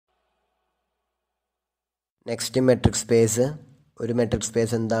Next metric space. ഒരു metric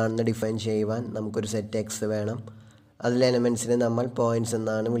space എന്താണെന്ന് define ചെയ്യുവാൻ നമുക്കൊരു സെറ്റ് എക്സ് വേണം. അതിലെ എലമെൻസിനെ നമ്മൾ പോയിൻറ്റ്സ്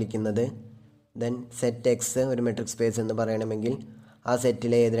എന്നാണ് വിളിക്കുന്നത്. ദെൻ സെറ്റ് എക്സ് ഒരു മെട്രിക് സ്പേസ് എന്ന് പറയണമെങ്കിൽ ആ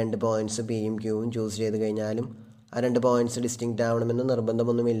സെറ്റിലെ ഏത് രണ്ട് പോയിൻറ്റ്സ് പിയും ക്യൂവും ചൂസ് ചെയ്ത് കഴിഞ്ഞാലും ആ രണ്ട് പോയിൻറ്റ്സ് ഡിസ്റ്റിങ്ക്റ്റ് ആവണമെന്ന്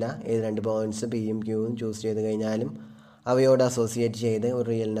നിർബന്ധമൊന്നുമില്ല. ഏത് രണ്ട് പോയിൻറ്റ്സ് പിയും ക്യൂവും ചൂസ് ചെയ്ത് കഴിഞ്ഞാലും അവയോട് അസോസിയേറ്റ് ചെയ്ത് ഒരു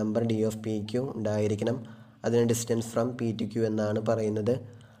real number D of P Q ഉണ്ടായിരിക്കണം. അതിന് distance from P two Q എന്നാണ് പറയുന്നത്.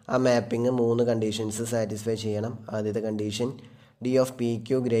 ആ മാപ്പിംഗ് 3 കണ്ടീഷൻസ് സാറ്റിസ്ഫൈ ചെയ്യണം. ആദ്യത്തെ condition D of P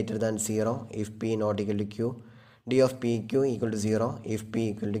Q greater than 0 if P not equal to Q, D of P Q equal to 0 if P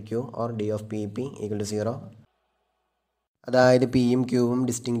equal to Q or D of P P equal to 0. അതായത് പിയും ക്യൂവും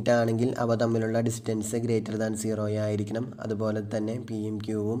distinct ആണെങ്കിൽ അവ തമ്മിലുള്ള distance greater than 0 ആയിരിക്കണം. അതുപോലെ തന്നെ പിയും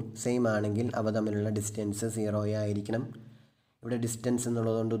ക്യൂവും same ആണെങ്കിൽ അവ തമ്മിലുള്ള ഡിസ്റ്റൻസ് 0 ആയിരിക്കണം. ഇവിടെ ഡിസ്റ്റൻസ്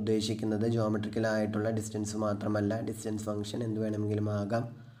എന്നുള്ളതുകൊണ്ട് ഉദ്ദേശിക്കുന്നത് ജോമെട്രിക്കലായിട്ടുള്ള ഡിസ്റ്റൻസ് മാത്രമല്ല, ഡിസ്റ്റൻസ് ഫംഗ്ഷൻ എന്ത് വേണമെങ്കിലും ആകാം.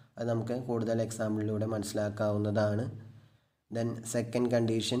 അത് നമുക്ക് കൂടുതൽ എക്സാമ്പിളിലൂടെ മനസ്സിലാക്കാവുന്നതാണ്. Then second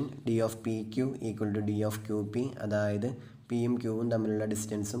condition D of P Q equal to D of Q P, അതായത് പിയും ക്യൂവും തമ്മിലുള്ള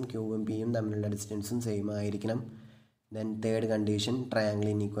ഡിസ്റ്റൻസും ക്യൂവും പിയും തമ്മിലുള്ള ഡിസ്റ്റൻസും സെയിം ആയിരിക്കണം. Then third condition triangle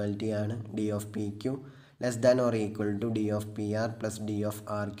inequality ആണ്. D of P Q less than or equal to D of P R plus D of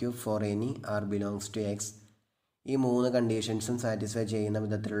R Q for any are belongs to X. ഈ 3 കണ്ടീഷൻസും satisfy ചെയ്യുന്ന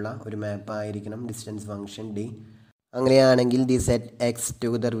വിധത്തിലുള്ള ഒരു മാപ്പ് ആയിരിക്കണം distance function D. അങ്ങനെയാണെങ്കിൽ the set X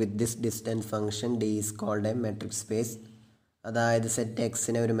together with this distance function D is called A metric space. അതായത് set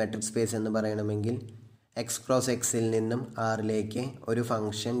എക്സിനെ ഒരു metric space എന്ന് പറയണമെങ്കിൽ എക്സ് ക്രോസ് എക്സിൽ നിന്നും ആറിലേക്ക് ഒരു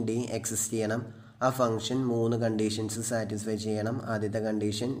ഫംഗ്ഷൻ ഡി എക്സിസ്റ്റ് ചെയ്യണം. ആ ഫംഗ്ഷൻ 3 കണ്ടീഷൻസ് സാറ്റിസ്ഫൈ ചെയ്യണം. ആദ്യത്തെ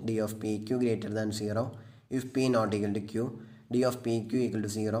condition D of P Q greater than 0 if P not equal to Q, D of P Q equal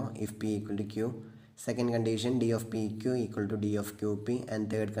to 0 if P equal to Q. Second condition d of pq equal to d of qp, and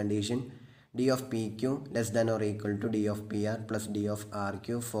third condition d of pq less than or equal to d of pr plus d of rq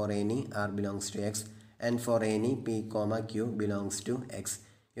for any r belongs to x and for any p comma q belongs to x.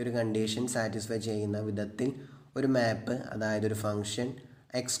 ഈ ഒരു condition satisfy ചെയ്യുന്ന വിധത്തിൽ ഒരു മാപ്പ്, അതായത് ഒരു function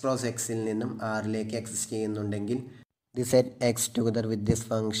X cross എക്സിൽ നിന്നും ആറിലേക്ക് എക്സിസ്റ്റ് ചെയ്യുന്നുണ്ടെങ്കിൽ the set X together with this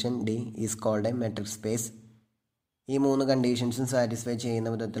function D is called A metric space. ഈ 3 കണ്ടീഷൻസും സാറ്റിസ്ഫൈ ചെയ്യുന്ന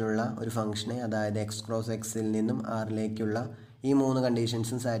വിധത്തിലുള്ള ഒരു ഫംഗ്ഷനെ, അതായത് എക്സ് ക്രോസ് എക്സിൽ നിന്നും ആറിലേക്കുള്ള ഈ 3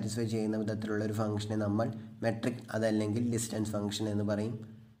 കണ്ടീഷൻസും സാറ്റിസ്ഫൈ ചെയ്യുന്ന വിധത്തിലുള്ള ഒരു ഫംഗ്ഷനെ നമ്മൾ മെട്രിക് അതല്ലെങ്കിൽ ഡിസ്റ്റൻസ് ഫംഗ്ഷൻ എന്ന് പറയും.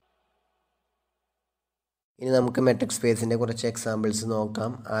 ഇനി നമുക്ക് മെട്രിക് സ്പേസിൻ്റെ കുറച്ച് എക്സാമ്പിൾസ്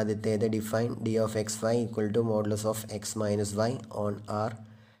നോക്കാം. ആദ്യത്തേത് define D of X Y equal to modulus of X minus Y on R.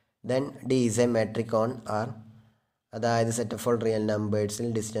 Then D is A metric on R. അതായത് set of all real നമ്പേഴ്സിൽ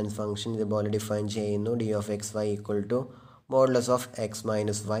distance function ഇതുപോലെ define ചെയ്യുന്നു. D of X Y equal to modulus of X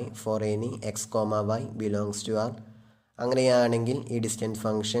minus Y for any X comma Y belongs to R. അങ്ങനെയാണെങ്കിൽ ഈ distance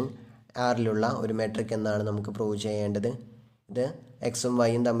function ആറിലുള്ള ഒരു metric എന്നാണ് നമുക്ക് prove ചെയ്യേണ്ടത്. ഇത് എക്സും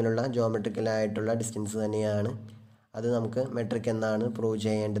വൈയും തമ്മിലുള്ള ജോമെട്രിക്കലായിട്ടുള്ള ഡിസ്റ്റൻസ് തന്നെയാണ്. അത് നമുക്ക് മെട്രിക് എന്നാണ് പ്രൂവ്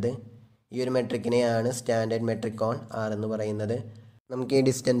ചെയ്യേണ്ടത്. ഈ ഒരു മെട്രിക്കിനെയാണ് സ്റ്റാൻഡേർഡ് മെട്രിക് ഓൺ ആർ എന്ന് പറയുന്നത്. നമുക്ക് ഈ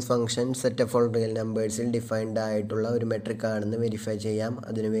distance function set of all real നമ്പേഴ്സിൽ defined ആയിട്ടുള്ള ഒരു മെട്രിക് ആണെന്ന് വെരിഫൈ ചെയ്യാം.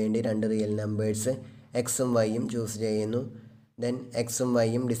 അതിനുവേണ്ടി 2 റിയൽ നമ്പേഴ്സ് എക്സും വൈയും ചൂസ് ചെയ്യുന്നു. ദെൻ എക്സും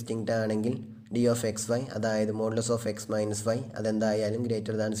വൈയും ഡിസ്റ്റിങ്ക്റ്റ് ആണെങ്കിൽ ഡി ഓഫ് എക്സ് വൈ, അതായത് modulus of X minus Y, അതെന്തായാലും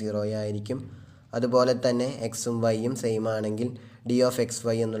ഗ്രേറ്റർ ദാൻ 0 ആയിരിക്കും. അതുപോലെ തന്നെ എക്സും വൈയും സെയിം ആണെങ്കിൽ ഡി ഓഫ് എക്സ്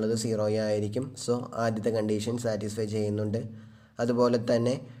വൈ എന്നുള്ളത് 0 ആയിരിക്കും. സോ ആദ്യത്തെ കണ്ടീഷൻ സാറ്റിസ്ഫൈ ചെയ്യുന്നുണ്ട്. അതുപോലെ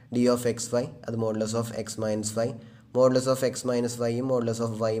തന്നെ ഡി ഓഫ് എക്സ് വൈ അത് modulus of X minus Y, modulus of X minus വൈയും modulus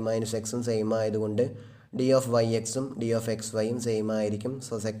of Y minus എക്സും സെയിം ആയതുകൊണ്ട് ഡി ഓഫ് വൈ എക്സും ഡി ഓഫ് എക്സ് വൈയും സെയിം ആയിരിക്കും.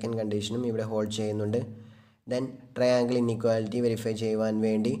 സോ സെക്കൻഡ് കണ്ടീഷനും ഇവിടെ ഹോൾഡ് ചെയ്യുന്നുണ്ട്. ദെൻ ട്രയാങ്കിൾ ഇൻഇക്വാലിറ്റി വെരിഫൈ ചെയ്യുവാൻ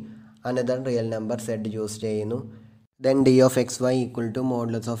വേണ്ടി another real number Z choose ചെയ്യുന്നു. Then D of X Y equal to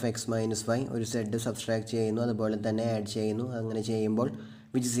modulus of X minus Y, ഒരു Z subtract ചെയ്യുന്നു, അതുപോലെ തന്നെ ആഡ് ചെയ്യുന്നു. അങ്ങനെ ചെയ്യുമ്പോൾ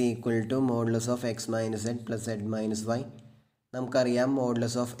which is equal to modulus of X minus Z plus Z minus Y. നമുക്കറിയാം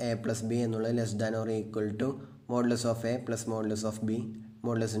modulus of A plus B എന്നുള്ളത് less than or equal to modulus of A plus modulus of B.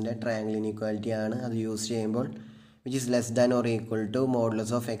 മോഡുലസിൻ്റെ triangle inequality ആണ്. അത് use ചെയ്യുമ്പോൾ which is less than or equal to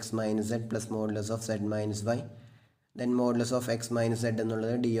modulus of X minus Z plus modulus of Z minus Y. Then modulus of X minus Z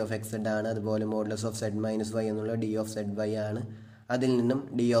എന്നുള്ളത് D of X Z ആണ്. അതുപോലെ modulus of Z minus Y എന്നുള്ളത് D of Z Y ആണ്. അതിൽ നിന്നും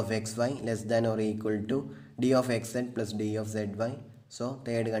D of X Y less than or equal to D of X Z plus D of Z Y. So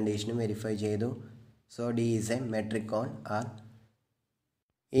third കണ്ടീഷനും verify ചെയ്തു. So D is A metric on R.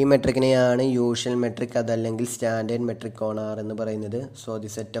 ഈ മെട്രിക്കിനെയാണ് usual metric അതല്ലെങ്കിൽ standard metric on R എന്ന് പറയുന്നത്. So the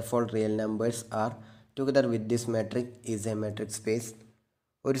set of all real numbers are together with this metric is A metric space.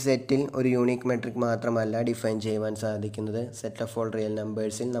 ഒരു സെറ്റിൽ ഒരു unique metric മാത്രമല്ല define ചെയ്യുവാൻ സാധിക്കുന്നത്. Set of all real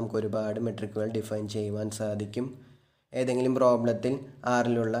നമ്പേഴ്സിൽ നമുക്ക് ഒരുപാട് മെട്രിക്കുകൾ ഡിഫൈൻ ചെയ്യുവാൻ സാധിക്കും. ഏതെങ്കിലും പ്രോബ്ലത്തിൽ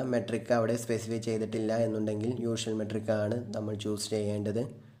ആറിലുള്ള മെട്രിക് അവിടെ സ്പെസിഫൈ ചെയ്തിട്ടില്ല എന്നുണ്ടെങ്കിൽ യൂഷ്വൽ മെട്രിക്കാണ് നമ്മൾ ചൂസ് ചെയ്യേണ്ടത്.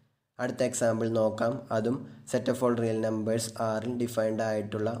 അടുത്ത എക്സാമ്പിൾ നോക്കാം. അതും set of all real numbers ആറിൽ ഡിഫൈൻഡ്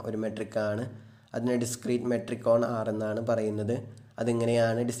ആയിട്ടുള്ള ഒരു മെട്രിക്കാണ്. അതിന് ഡിസ്ക്രീറ്റ് മെട്രിക് ഓൺ ആർ എന്നാണ് പറയുന്നത്.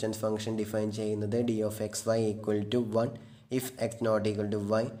 അതിങ്ങനെയാണ് ഡിസ്റ്റൻസ് ഫംഗ്ഷൻ ഡിഫൈൻ ചെയ്യുന്നത്. D of X Y equal to 1 if X not equal to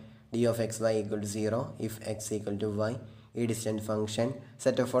Y, D of X Y equal to 0 if X equal to Y. ഈ distance function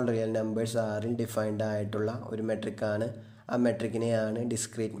set of all real numbers ആറിൽ defined ആയിട്ടുള്ള ഒരു മെട്രിക്കാണ്. ആ മെട്രിക്കിനെയാണ്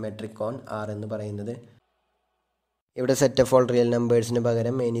discrete metric on R എന്ന് പറയുന്നത്. ഇവിടെ set of all real നമ്പേഴ്സിന്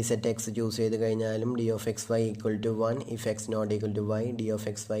പകരം any set X choose ചെയ്ത് കഴിഞ്ഞാലും D of X Y equal to 1 if X not equal to Y, D of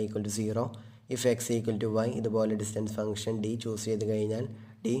X Y equal to 0 if X equal to Y. ഇതുപോലെ distance function D choose ചെയ്ത് കഴിഞ്ഞാൽ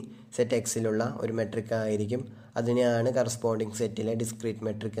D set എക്സിലുള്ള ഒരു metric ആയിരിക്കും. അതിനെയാണ് corresponding സെറ്റിലെ discrete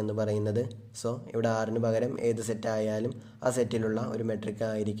metric എന്ന് പറയുന്നത്. So ഇവിടെ ആറിന് പകരം ഏത് സെറ്റ് ആയാലും ആ സെറ്റിലുള്ള ഒരു മെട്രിക്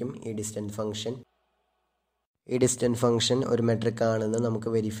ആയിരിക്കും ഈ ഡിസ്റ്റൻസ് ഫംഗ്ഷൻ. ഈ ഡിസ്റ്റൻസ് ഫംഗ്ഷൻ ഒരു മെട്രിക് ആണെന്ന് നമുക്ക്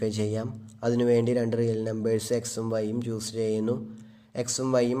വെരിഫൈ ചെയ്യാം. അതിനുവേണ്ടി രണ്ട് റിയൽ നമ്പേഴ്സ് എക്സും വൈയും ചൂസ് ചെയ്യുന്നു. എക്സും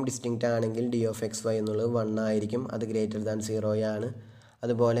വൈയും ഡിസ്റ്റിങ്ക്റ്റ് ആണെങ്കിൽ ഡി ഓഫ് എക്സ് വൈ എന്നുള്ളത് 1 ആയിരിക്കും. അത് ഗ്രേറ്റർ ദാൻ 0 ആണ്.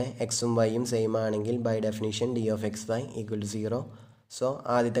 അതുപോലെ എക്സും വൈയും സെയിം ആണെങ്കിൽ by definition D of X Y equal to 0. So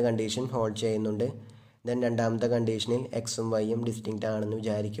ആദ്യത്തെ കണ്ടീഷൻ ഹോൾഡ് ചെയ്യുന്നുണ്ട്. ദെൻ രണ്ടാമത്തെ കണ്ടീഷനിൽ എക്സും വൈയും ഡിസ്റ്റിങ്ക്റ്റ് ആണെന്ന്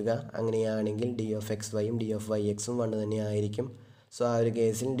വിചാരിക്കുക. അങ്ങനെയാണെങ്കിൽ D of X വൈയും D of Y എക്സും 1 തന്നെ ആയിരിക്കും. സോ ആ ഒരു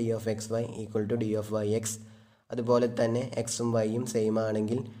കേസിൽ D of X Y equal to D of Y X. അതുപോലെ തന്നെ എക്സും വൈയും സെയിം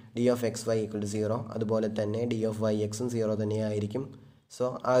ആണെങ്കിൽ D of X Y equal to 0. അതുപോലെ തന്നെ ഡി ഓഫ് വൈ എക്സും 0 തന്നെ ആയിരിക്കും. സോ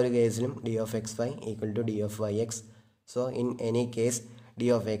ആ ഒരു കേസിലും D of X Y equal to D of Y X. So in any case D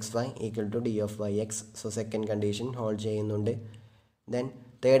of X Y equal to D of Y X. So second condition hold ചെയ്യുന്നുണ്ട്. Then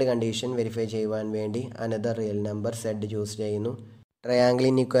third condition verify ചെയ്യുവാൻ വേണ്ടി another real number Z choose ചെയ്യുന്നു. Triangle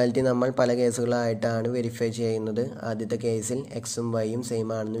inequality നമ്മൾ പല കേസുകളായിട്ടാണ് verify ചെയ്യുന്നത്. ആദ്യത്തെ കേസിൽ എക്സും വൈയും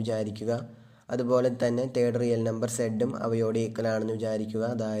സെയിം ആണെന്ന് വിചാരിക്കുക. അതുപോലെ തന്നെ തേർഡ് റിയൽ നമ്പർ സെഡും അവയോട് ഈക്വൽ ആണെന്ന് വിചാരിക്കുക.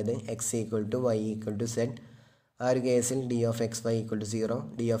 അതായത് X equal to Y equal to Z. ആ ഒരു കേസിൽ D of X Y equal to 0,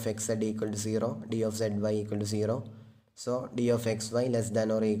 D of X Z equal to 0, D of Z Y equal to 0. So D of X Y less than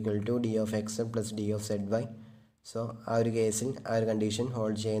or equal to D of X plus D of Z Y. So ആ ഒരു കേസിൽ ആ ഒരു condition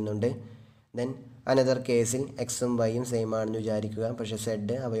hold ചെയ്യുന്നുണ്ട്. Then another കേസിൽ എക്സും വൈയും same ആണെന്ന് വിചാരിക്കുക. പക്ഷേ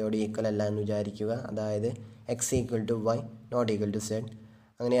സെഡ് അവയോട് ഈക്വൽ അല്ല എന്ന് വിചാരിക്കുക. അതായത് X equal to why not equal to Z.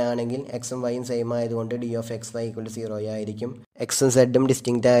 അങ്ങനെയാണെങ്കിൽ എക്സും വൈയും സെയിം ആയതുകൊണ്ട് D of X Y equal to 0 ആയിരിക്കും. എക്സും സെഡും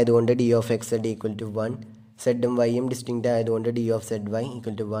ഡിസ്റ്റിങ്ക്റ്റ് ആയതുകൊണ്ട് D of X Z equal to 1. സെഡും വൈയും distinct ആയതുകൊണ്ട് D of Z Y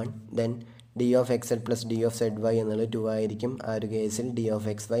equal to 1. Then D of X Z plus D of Z Y എന്നുള്ളത് 2 ആയിരിക്കും. ആ ഒരു കേസിൽ D of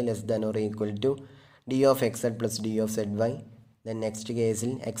X Y less than or equal to D of X Z plus D of Z Y. Then next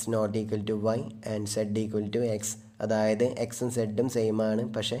കേസിൽ X not equal to Y and Z equal to X. അതായത് എക്സും സെഡും same ആണ്,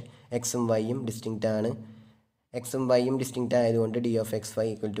 പക്ഷേ എക്സും വൈയും distinct ആണ്. എക്സും വൈയും distinct ആയതുകൊണ്ട് D of X Y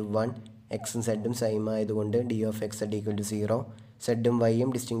equal to 1. എക്സും സെഡും സെയിം ആയതുകൊണ്ട് D of X Z equal to 0. സെഡും വൈയും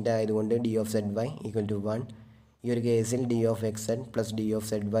distinct ആയതുകൊണ്ട് D of Z Y equal to 1. ഈ ഒരു കേസിൽ D of X Z plus D of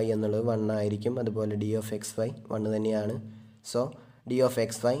Z Y എന്നുള്ളത് 1 ആയിരിക്കും. അതുപോലെ ഡി ഓഫ് എക്സ് വൈ 1 തന്നെയാണ്. So D of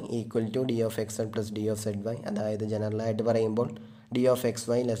X Y equal to D of X Z plus D of Z Y. അതായത് ജനറലായിട്ട് പറയുമ്പോൾ D of X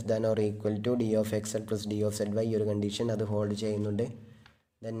Y less than or equal to D of X Z plus D of Z Y. ഈ ഒരു condition അത് hold ചെയ്യുന്നുണ്ട്.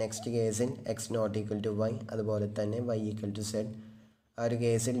 Then next കേസിൽ X not equal to Y, അതുപോലെ തന്നെ Y equal to Z. ആ ഒരു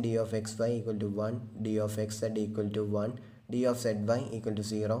കേസിൽ D of X Y equal to 1, D of X Z equal to 1, D of Z Y equal to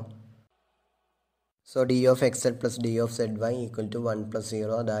 0. So D of X Z plus D of Z Y equal to 1 plus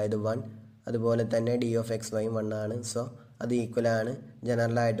 0, അതായത് 1. അതുപോലെ തന്നെ D of X Y 1 ആണ്. So അത് equal ആണ്.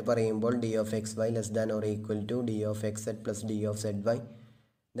 ജനറലായിട്ട് പറയുമ്പോൾ D of X Y less than or equal to D of X Z plus D of Z Y.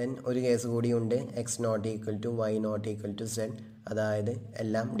 Then ഒരു case കൂടിയുണ്ട്, X not equal to why not equal to Z. അതായത്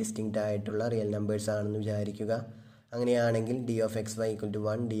എല്ലാം distinct ആയിട്ടുള്ള real numbers ആണെന്ന് വിചാരിക്കുക. അങ്ങനെയാണെങ്കിൽ D of X Y equal to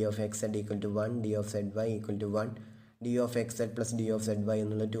 1, D of X Z equal to 1, D of Z Y equal to 1, D of X Z plus D of Z Y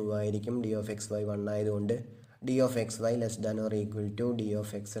എന്നുള്ളത് 2 ആയിരിക്കും. D of X Y 1 ആയതുകൊണ്ട് D of X Y less than or equal to D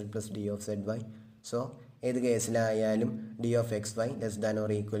of X Z plus D of Z Y. So ഏത് കേസിലായാലും D of X Y less than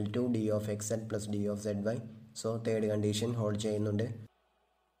or equal to D of X Z plus D of Z Y. So third condition hold ചെയ്യുന്നുണ്ട്.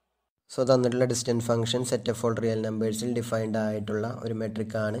 So തന്നിട്ടുള്ള distance function set of all real നമ്പേഴ്സിൽ defined ആയിട്ടുള്ള ഒരു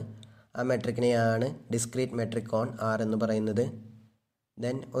മെട്രിക്കാണ്. ആ മെട്രിക്കിനെയാണ് discrete metric on R എന്ന് പറയുന്നത്.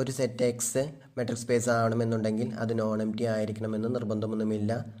 Then ഒരു set X metric space ആവണമെന്നുണ്ടെങ്കിൽ അത് non empty ആയിരിക്കണമെന്ന്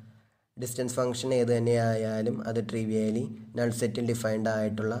നിർബന്ധമൊന്നുമില്ല. ഡിസ്റ്റൻസ് ഫംഗ്ഷൻ ഏത് തന്നെയായാലും അത് ട്രിവിയലി നൾ സെറ്റിൽ ഡിഫൈൻഡ്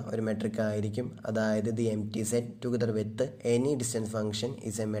ആയിട്ടുള്ള ഒരു മെട്രിക് ആയിരിക്കും. അതായത് the empty set together with any distance function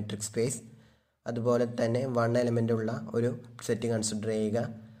is A metric space. അതുപോലെ തന്നെ 1 എലമെൻ്റ് ഉള്ള ഒരു സെറ്റ് കൺസിഡർ ചെയ്യുക.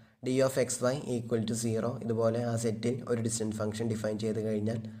 D of X Y equal to 0. ഇതുപോലെ ആ സെറ്റിൽ ഒരു ഡിസ്റ്റൻസ് ഫംഗ്ഷൻ ഡിഫൈൻ ചെയ്ത്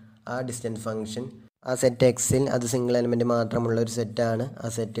കഴിഞ്ഞാൽ ആ ഡിസ്റ്റൻസ് ഫംഗ്ഷൻ ആ സെറ്റ് എക്സിൽ അത് സിംഗിൾ എലമെൻറ്റ് മാത്രമുള്ള ഒരു സെറ്റാണ്. ആ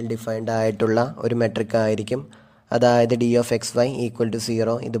സെറ്റിൽ ഡിഫൈൻഡ് ആയിട്ടുള്ള ഒരു മെട്രിക് ആയിരിക്കും. അതായത് D of X Y equal to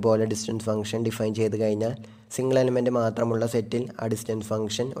 0 ഇതുപോലെ ഡിസ്റ്റൻസ് ഫംഗ്ഷൻ ഡിഫൈൻ ചെയ്ത് കഴിഞ്ഞാൽ സിംഗിൾ എലിമെൻറ്റ് മാത്രമുള്ള സെറ്റിൽ ആ ഡിസ്റ്റൻസ്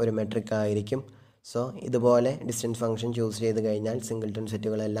ഫംഗ്ഷൻ ഒരു മെട്രിക് ആയിരിക്കും. സോ ഇതുപോലെ ഡിസ്റ്റൻസ് ഫംഗ്ഷൻ ചൂസ് ചെയ്ത് കഴിഞ്ഞാൽ സിംഗിൾട്ടൺ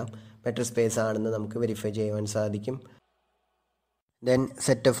സെറ്റുകളെല്ലാം മെട്രിക് സ്പേസ് ആണെന്ന് നമുക്ക് വെരിഫൈ ചെയ്യുവാൻ സാധിക്കും. Then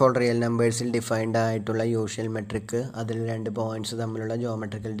set of all real നമ്പേഴ്സിൽ defined ആയിട്ടുള്ള യൂഷ്വൽ മെട്രിക് അതിൽ 2 പോയിൻറ്റ്സ് തമ്മിലുള്ള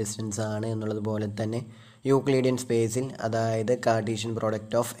ജോമെട്രിക്കൽ ഡിസ്റ്റൻസ് ആണ് എന്നുള്ളതുപോലെ തന്നെ യൂക്ലിഡിയൻ സ്പേസിൽ അതായത് Cartesian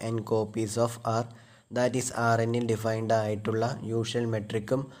product of n copies of R that is Rnൽ defined ആയിട്ടുള്ള യൂഷ്വൽ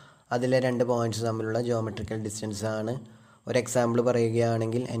മെട്രിക്കും അതിലെ 2 പോയിൻറ്റ്സ് തമ്മിലുള്ള ജോമെട്രിക്കൽ ഡിസ്റ്റൻസ് ആണ്. ഒരു എക്സാമ്പിൾ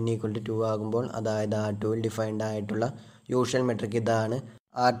പറയുകയാണെങ്കിൽ n ഈക്വൽ ടു 2 ആകുമ്പോൾ അതായത് R2ൽ ഡിഫൈൻഡ് ആയിട്ടുള്ള യൂഷ്വൽ മെട്രിക് ഇതാണ്.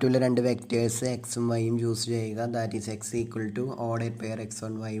 R2ലെ 2 വെക്റ്റേഴ്സ് എക്സും വൈയും ചൂസ് ചെയ്യുക. That is X equal to ഓഡേഡ് pair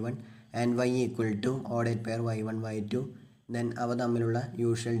x1 y1 and Y equal to ഓഡേഡ് pair y1 y2. Then അവ തമ്മിലുള്ള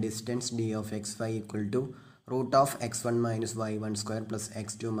usual distance D of X Y equal to root of x1 minus y1 square plus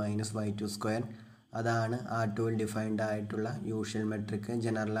x2 minus y2 square. അതാണ് R2ൽ defined ആയിട്ടുള്ള usual metric.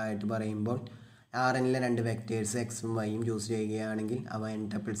 ജനറലായിട്ട് പറയുമ്പോൾ Rnലെ 2 vectors എക്സും വൈയും choose ചെയ്യുകയാണെങ്കിൽ അവ n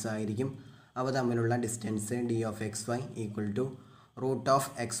tuples ആയിരിക്കും. അവ തമ്മിലുള്ള distance D of X Y equal to root of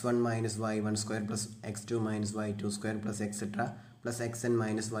x1 minus y1 square plus x2 minus y2 square plus etcetera plus xn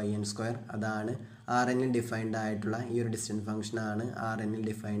minus yn square. അതാണ് Rnൽ defined ആയിട്ടുള്ള ഈ ഒരു ഡിസ്റ്റൻസ് ഫംഗ്ഷനാണ് Rnൽ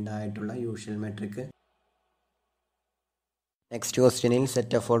ഡിഫൈൻഡ് ആയിട്ടുള്ള യൂഷ്വൽ മെട്രിക്. നെക്സ്റ്റ് ക്വസ്റ്റ്യനിൽ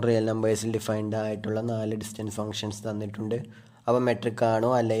set of all real നമ്പേഴ്സിൽ defined ആയിട്ടുള്ള 4 distance functions തന്നിട്ടുണ്ട്. അവ മെട്രിക് ആണോ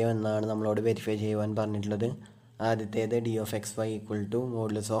അല്ലയോ എന്നാണ് നമ്മളോട് വെരിഫൈ ചെയ്യുവാൻ പറഞ്ഞിട്ടുള്ളത്. ആദ്യത്തേത് D of X Y equal to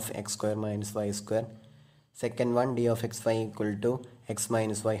modulus of X square minus Y square. Second one D of X Y equal to X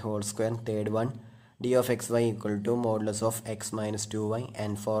minus Y whole square. Third one D of X Y equal to modulus of X minus 2y.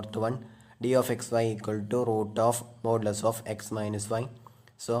 And fourth one D of X Y equal to root of modulus of X minus Y.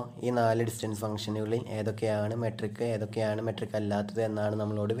 So ഈ 4 distance ഫംഗ്ഷനുകളിൽ ഏതൊക്കെയാണ് metric ഏതൊക്കെയാണ് metric അല്ലാത്തത് എന്നാണ്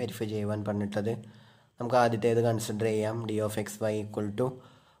നമ്മളോട് verify ചെയ്യുവാൻ പറഞ്ഞിട്ടുള്ളത്. നമുക്ക് ആദ്യത്തേത് കൺസിഡർ ചെയ്യാം. D of X Y equal to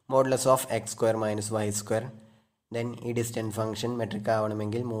modulus of X square minus Y square. Then ഈ ഡിസ്റ്റൻസ് ഫംഗ്ഷൻ മെട്രിക്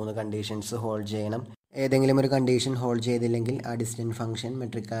ആവണമെങ്കിൽ 3 കണ്ടീഷൻസ് ഹോൾഡ് ചെയ്യണം. ഏതെങ്കിലും ഒരു കണ്ടീഷൻ ഹോൾഡ് ചെയ്തില്ലെങ്കിൽ ആ ഡിസ്റ്റൻസ് ഫംഗ്ഷൻ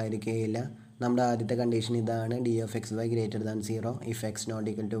മെട്രിക് ആയിരിക്കുകയില്ല. നമ്മുടെ ആദ്യത്തെ കണ്ടീഷൻ ഇതാണ്. D of X Y greater than 0 if X not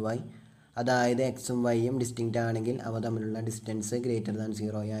equal to Y. അതായത് എക്സും വൈയും ഡിസ്റ്റിങ്ക്റ്റ് ആണെങ്കിൽ അവ തമ്മിലുള്ള ഡിസ്റ്റൻസ് ഗ്രേറ്റർ ദാൻ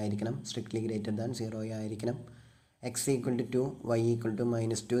 0 ആയിരിക്കണം. സ്ട്രിക്ട്ലി ഗ്രേറ്റർ ദാൻ 0 ആയിരിക്കണം. X equal to 2 Y equal to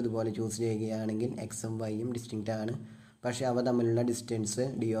 -2 ഇതുപോലെ ചൂസ് ചെയ്യുകയാണെങ്കിൽ എക്സും വൈയും ഡിസ്റ്റിങ്ക്റ്റ് ആണ്. പക്ഷേ അവ തമ്മിലുള്ള distance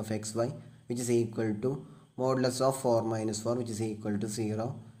D of X Y which is equal to modulus of 4 minus 4 which is equal to 0.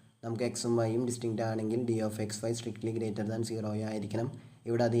 നമുക്ക് എക്സും വൈയും ഡിസ്റ്റിങ്ക്റ്റ് ആണെങ്കിൽ D of X Y strictly greater than 0 ആയിരിക്കണം.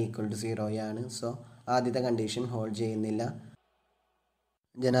 ഇവിടെ അത് ഈക്വൽ ടു 0 ആണ്. സോ ആദ്യത്തെ കണ്ടീഷൻ ഹോൾഡ് ചെയ്യുന്നില്ല.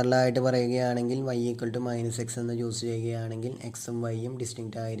 ജനറലായിട്ട് പറയുകയാണെങ്കിൽ വൈ ഈക്വൽ ടു -x എന്ന് ചൂസ് ചെയ്യുകയാണെങ്കിൽ എക്സും വൈയും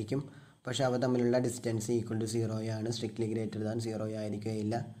ഡിസ്റ്റിങ്ക്റ്റ് ആയിരിക്കും. പക്ഷേ അവ തമ്മിലുള്ള ഡിസ്റ്റൻസ് ഈക്വൽ ടു 0 ആണ്. Strictly greater than 0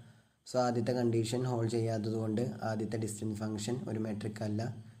 ആയിരിക്കുകയില്ല. സോ ആദ്യത്തെ കണ്ടീഷൻ ഹോൾഡ് ചെയ്യാത്തതുകൊണ്ട് ആദ്യത്തെ ഡിസ്റ്റൻസ് ഫംഗ്ഷൻ ഒരു മെട്രിക് അല്ല.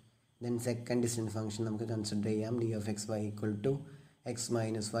 ദെൻ സെക്കൻഡ് ഡിസ്റ്റൻസ് ഫംഗ്ഷൻ നമുക്ക് കൺസിഡർ ചെയ്യാം. D of X Y equal to X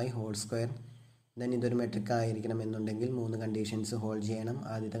minus Y whole square. Then ഇതൊരു മെട്രിക് ആയിരിക്കണം എന്നുണ്ടെങ്കിൽ 3 കണ്ടീഷൻസ് ഹോൾഡ് ചെയ്യണം.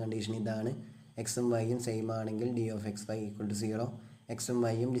 ആദ്യത്തെ കണ്ടീഷൻ ഇതാണ്. എക്സും വൈയും സെയിം ആണെങ്കിൽ D of X Y equal to 0. എക്സും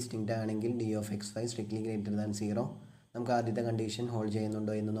വൈയും ഡിസ്റ്റിങ്ക്റ്റ് ആണെങ്കിൽ D of X Y strictly greater than 0. നമുക്ക് ആദ്യത്തെ കണ്ടീഷൻ ഹോൾഡ്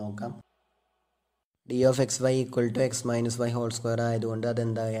ചെയ്യുന്നുണ്ടോ എന്ന് നോക്കാം. D of X Y equal to X minus Y whole square ആയതുകൊണ്ട്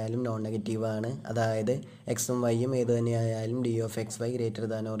അതെന്തായാലും നോൺ നെഗറ്റീവ് ആണ്. അതായത് എക്സും വൈയും ഏത് തന്നെയായാലും D of X Y greater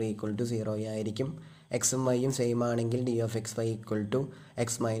than or equal to 0 ആയിരിക്കും. എക്സും വൈയും സെയിം ആണെങ്കിൽ D of X Y equal to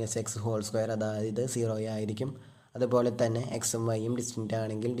X minus X whole square അതായത് 0 ആയിരിക്കും. അതുപോലെ തന്നെ എക്സും വൈയും ഡിസ്റ്റിങ്ക്റ്റ്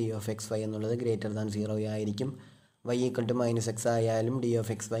ആണെങ്കിൽ ഡി ഓഫ് എക്സ് വൈ എന്നുള്ളത് ഗ്രേറ്റർ ദാൻ 0 ആയിരിക്കും. വൈ ഈക്വൽ ടു -x ആയാലും D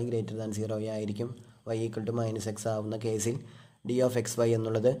of X Y greater than 0 ആയിരിക്കും. വൈ ഈക്വൽ ടു -x ആവുന്ന കേസിൽ ഡി ഓഫ് എക്സ് വൈ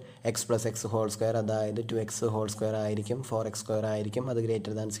എന്നുള്ളത് X plus X whole square അതായത് 2x ഹോൾ സ്ക്വയർ ആയിരിക്കും. 4x square ആയിരിക്കും. അത്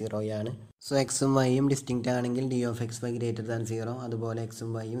ഗ്രേറ്റർ ദാൻ 0 ആണ്. സോ എക്സും വൈയും ഡിസ്റ്റിങ്ക്റ്റ് ആണെങ്കിൽ D of X Y greater than 0. അതുപോലെ എക്സും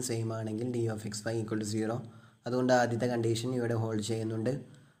വൈയും സെയിം ആണെങ്കിൽ D of X Y equal to 0. അതുകൊണ്ട് ആദ്യത്തെ കണ്ടീഷൻ ഇവിടെ ഹോൾഡ് ചെയ്യുന്നുണ്ട്.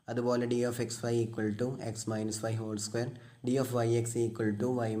 അതുപോലെ D of X Y equal to X minus Y whole square. D of Y X equal to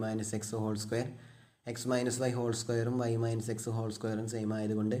Y minus X whole square. X minus Y whole സ്ക്വയറും Y minus X whole സ്ക്വയറും same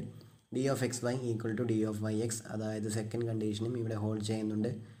ആയതുകൊണ്ട് D of X Y equal to D of Y X അതായത് second കണ്ടീഷനും ഇവിടെ hold ചെയ്യുന്നുണ്ട്.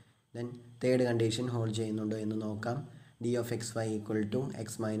 Then third condition hold ചെയ്യുന്നുണ്ടോ എന്ന് നോക്കാം. D of X Y equal to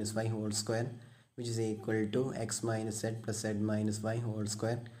X minus Y whole square which is equal to X minus Z plus Z minus Y whole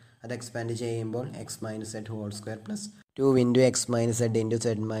square. അത് expand ചെയ്യുമ്പോൾ X minus Z whole square plus 2 into X minus Z into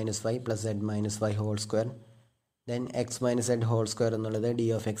Z minus Y plus Z minus Y whole square. Then X minus Z whole square എന്നുള്ളത് D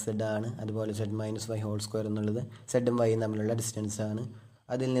of X Z ആണ്. അതുപോലെ Z minus Y whole square എന്നുള്ളത് സെഡും വൈയും തമ്മിലുള്ള distance ആണ്.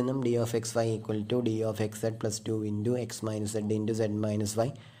 അതിൽ നിന്നും D of X Y equal to D of X Z plus 2 into X minus Z into Z minus Y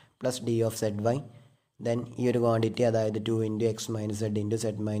plus D of Z Y. Then ഈ ഒരു quantity അതായത് 2 into X minus Z into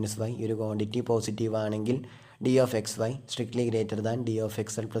Z minus Y ഈ ഒരു quantity positive ആണെങ്കിൽ D of X Y strictly greater than D of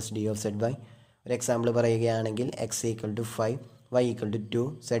X L plus D of Z Y. ഒരു example പറയുകയാണെങ്കിൽ X equal to 5, Y equal to 2,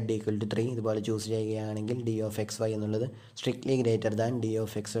 Z equal to 3 ഇതുപോലെ choose ചെയ്യുകയാണെങ്കിൽ D of X Y എന്നുള്ളത് strictly greater than D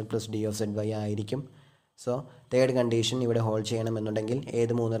of X L plus D of Z Y ആയിരിക്കും. So third condition ഇവിടെ hold ചെയ്യണമെന്നുണ്ടെങ്കിൽ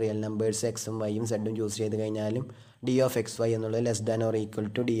ഏത് 3 real numbers എക്സും വൈയും സെഡും choose ചെയ്ത് കഴിഞ്ഞാലും ഡി ഓഫ് എക്സ് വൈ എന്നുള്ളത് less than or equal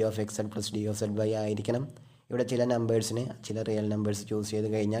to D of X L plus D of Z Y ആയിരിക്കണം. ഇവിടെ ചില നമ്പേഴ്സിന് ചില റിയൽ നമ്പേഴ്സ് ചൂസ് ചെയ്ത്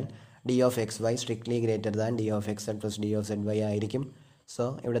കഴിഞ്ഞാൽ D of X Y strictly greater than D of X L plus D of Z Y ആയിരിക്കും. So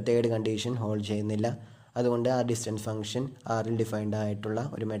ഇവിടെ third condition hold ചെയ്യുന്നില്ല. അതുകൊണ്ട് ആ ഡിസ്റ്റൻസ് ഫംഗ്ഷൻ ആറിൽ ഡിഫൈൻഡ് ആയിട്ടുള്ള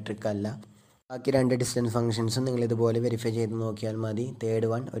ഒരു മെട്രിക് അല്ല. ബാക്കി 2 ഡിസ്റ്റൻസ് ഫംഗ്ഷൻസും നിങ്ങൾ ഇതുപോലെ വെരിഫൈ ചെയ്ത് നോക്കിയാൽ മതി. തേർഡ്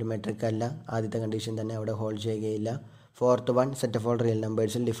വൺ ഒരു മെട്രിക് അല്ല, ആദ്യത്തെ കണ്ടീഷൻ തന്നെ അവിടെ ഹോൾഡ് ചെയ്യുകയില്ല. Fourth one set of all real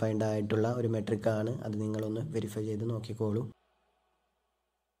നമ്പേഴ്സിൽ defined ആയിട്ടുള്ള ഒരു മെട്രിക് ആണ്. അത് നിങ്ങളൊന്ന് വെരിഫൈ ചെയ്ത് നോക്കിക്കോളൂ.